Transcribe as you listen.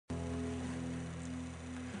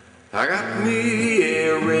I got me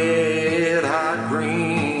a red hot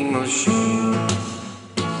green machine.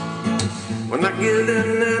 When I get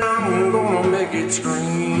in it, I'm gonna make it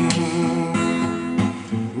scream.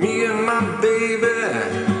 Me and my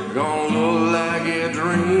baby gonna look like a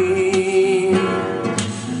dream.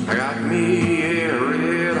 I got me a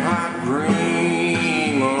red hot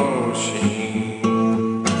green machine.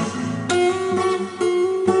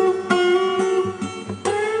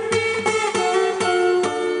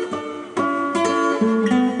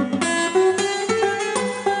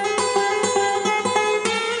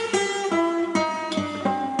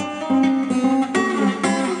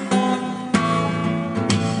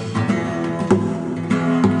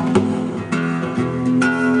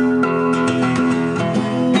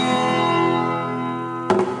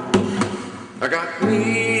 I got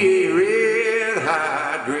me a red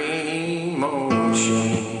hot green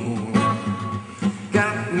machine.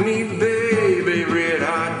 Got me, baby, red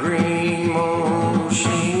hot green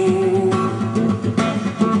machine.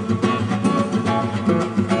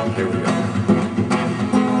 Here we go.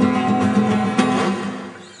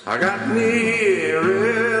 I got me a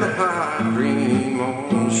red hot green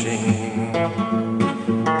machine.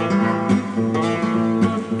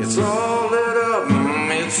 It's all lit up,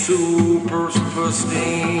 it's super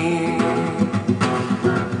pristine.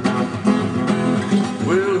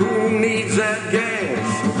 Well, who needs that gas?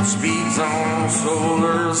 Speeds on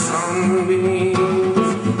solar sunbeams.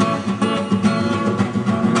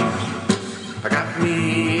 I got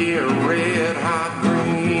me a red hot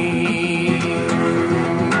green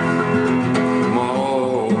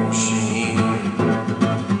machine.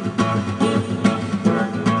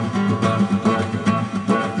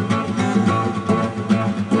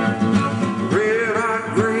 Red hot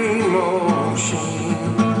green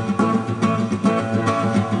machine.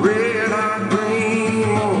 Red hot green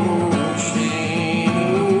machine.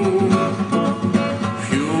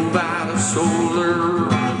 Fueled by the solar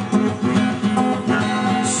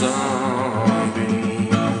sunbeams.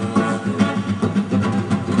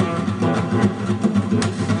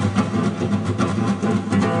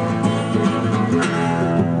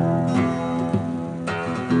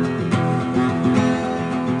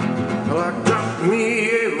 Well, I got me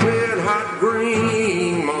a red hot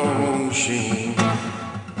green machine.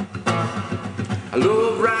 I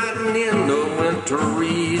love riding in the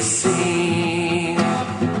wintry scene.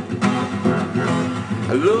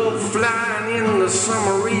 I love flying in the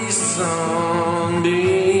summery sunbeams.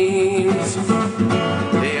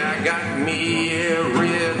 Yeah, I got me a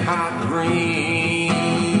red hot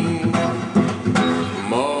green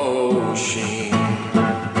machine.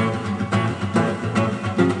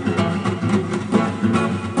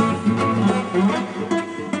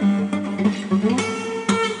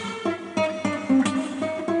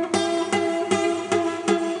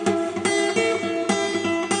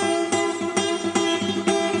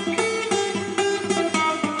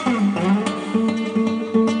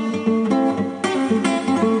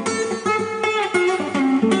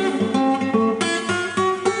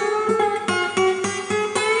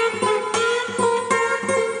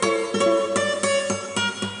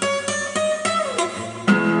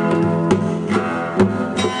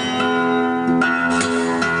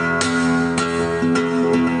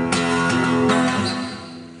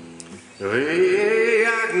 Hey,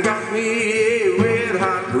 I got me a red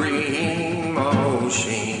hot green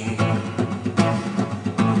machine.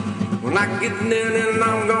 When I get in it,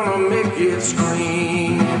 I'm gonna make it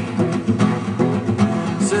scream.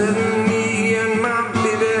 Said me and my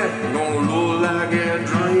baby gonna look like a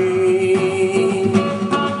dream.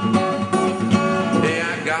 Hey, I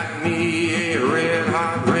got me a red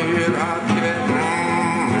hot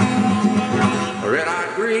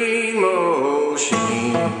green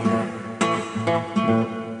machine.